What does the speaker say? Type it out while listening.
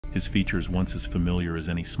His features, once as familiar as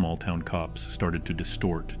any small-town cop's, started to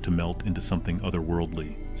distort, to melt into something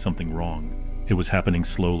otherworldly, something wrong. It was happening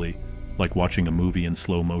slowly, like watching a movie in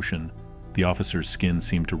slow motion. The officer's skin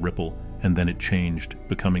seemed to ripple, and then it changed,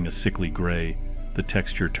 becoming a sickly gray, the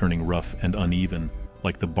texture turning rough and uneven,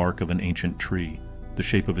 like the bark of an ancient tree. The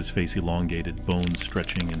shape of his face elongated, bones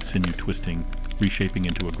stretching and sinew twisting, reshaping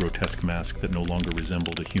into a grotesque mask that no longer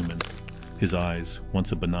resembled a human. His eyes,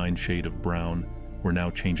 once a benign shade of brown, were now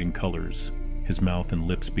changing colors. His mouth and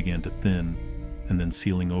lips began to thin, and then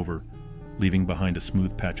sealing over, leaving behind a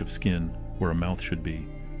smooth patch of skin where a mouth should be.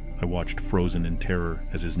 I watched frozen in terror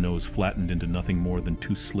as his nose flattened into nothing more than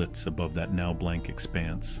two slits above that now blank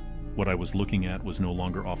expanse. What I was looking at was no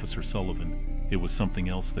longer Officer Sullivan. It was something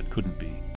else that couldn't be.